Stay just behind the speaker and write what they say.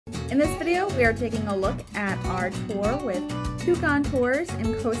In this video, we are taking a look at our tour with Tucan Tours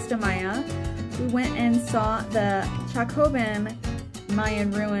in Costa Maya. We went and saw the Chacchoben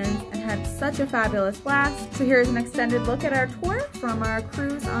Mayan ruins and had such a fabulous blast. So here's an extended look at our tour from our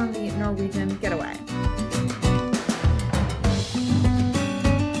cruise on the Norwegian Getaway.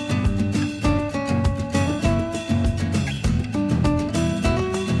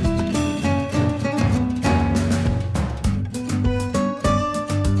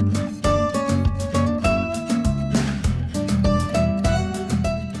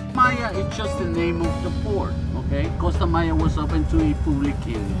 It's just the name of the port, okay? Costa Maya was opened to the public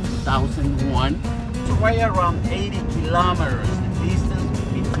in 2001. It's right around 80 kilometers, the distance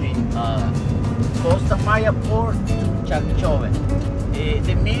between Costa Maya port to Chacchoben.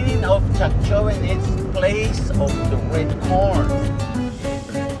 The meaning of Chacchoben is place of the red corn.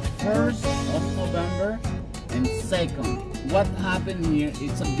 1st of November and 2nd. What happened here,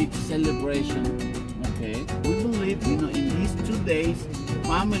 it's a big celebration, okay? We believe, in these 2 days,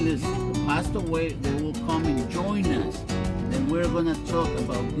 families who passed away, they will come and join us. Then we're gonna talk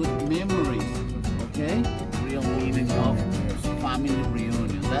about good memories, okay? Real meaning of family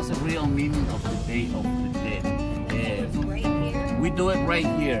reunion. That's the real meaning of the Day of the Dead. Right here. We do it right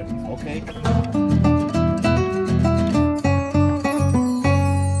here, okay?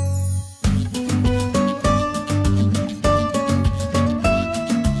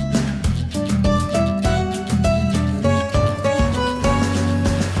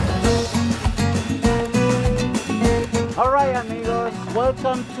 Alright amigos,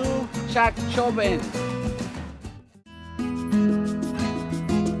 welcome to Chacchoben.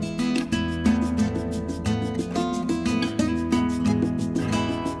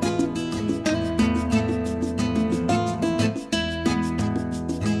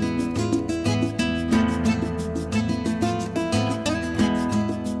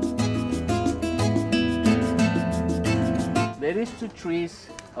 There is 2 trees,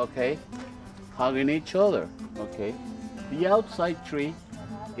 okay, hugging each other, okay. The outside tree,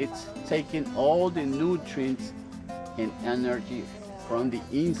 it's taking all the nutrients and energy from the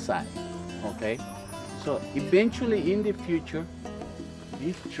inside, okay? So eventually in the future,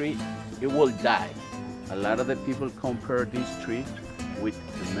 this tree, it will die. A lot of the people compare this tree with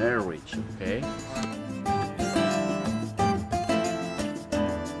marriage, okay?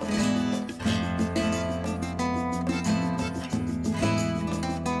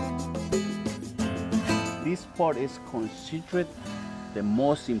 This part is considered the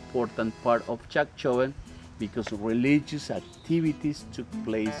most important part of Chacchoben because religious activities took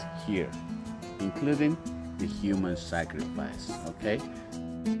place here, including the human sacrifice, okay?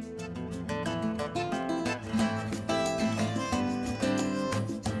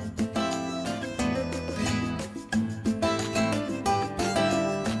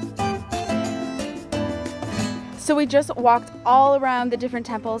 So we just walked all around the different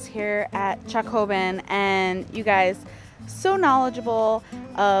temples here at Chacchoben, and you guys, so knowledgeable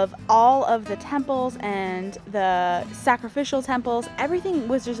of all of the temples and the sacrificial temples. Everything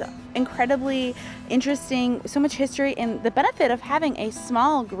was just incredibly interesting, so much history, and the benefit of having a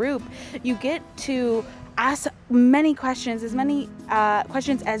small group, you get to ask many questions, as many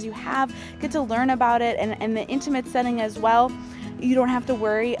questions as you have, get to learn about it, and the intimate setting as well. You don't have to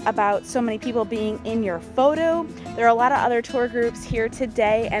worry about so many people being in your photo. There are a lot of other tour groups here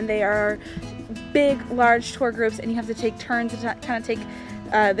today, and they are big, large tour groups, and you have to take turns to kind of take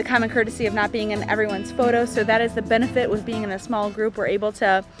the common courtesy of not being in everyone's photo. So that is the benefit with being in a small group. We're able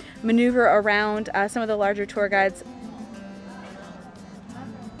to maneuver around some of the larger tour guides.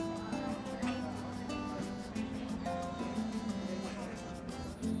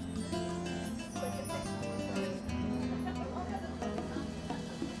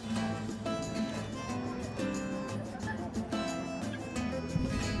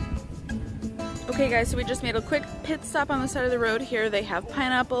 Okay guys, so we just made a quick pit stop on the side of the road here. They have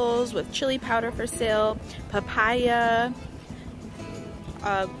pineapples with chili powder for sale, papaya,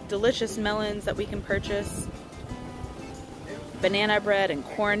 delicious melons that we can purchase, banana bread and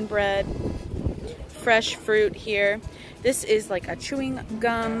corn bread, fresh fruit here. This is like a chewing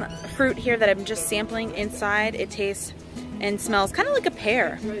gum fruit here that I'm just sampling inside. It tastes and smells kind of like a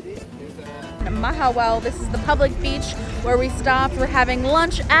pear. Manahual, this is the public beach where we stopped. We're having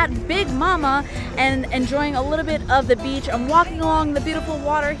lunch at Big Mama and enjoying a little bit of the beach. I'm walking along the beautiful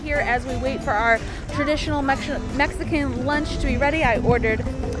water here as we wait for our traditional Mexican lunch to be ready. I ordered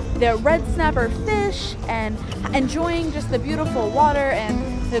the red snapper fish and enjoying just the beautiful water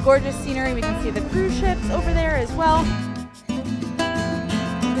and the gorgeous scenery. We can see the cruise ships over there as well.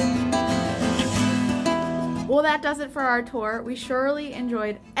 Well, that does it for our tour. We surely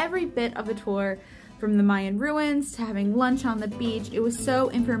enjoyed every bit of the tour, from the Mayan ruins to having lunch on the beach. It was so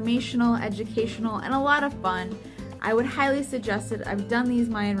informational, educational, and a lot of fun. I would highly suggest it. I've done these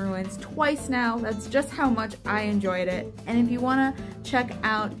Mayan ruins twice now. That's just how much I enjoyed it. And if you want to check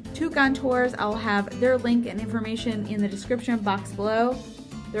out Tucan Tours, I'll have their link and information in the description box below.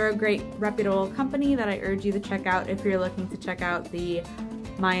 They're a great, reputable company that I urge you to check out if you're looking to check out the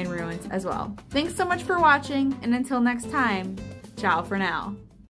Mayan ruins as well. Thanks so much for watching, and until next time, ciao for now.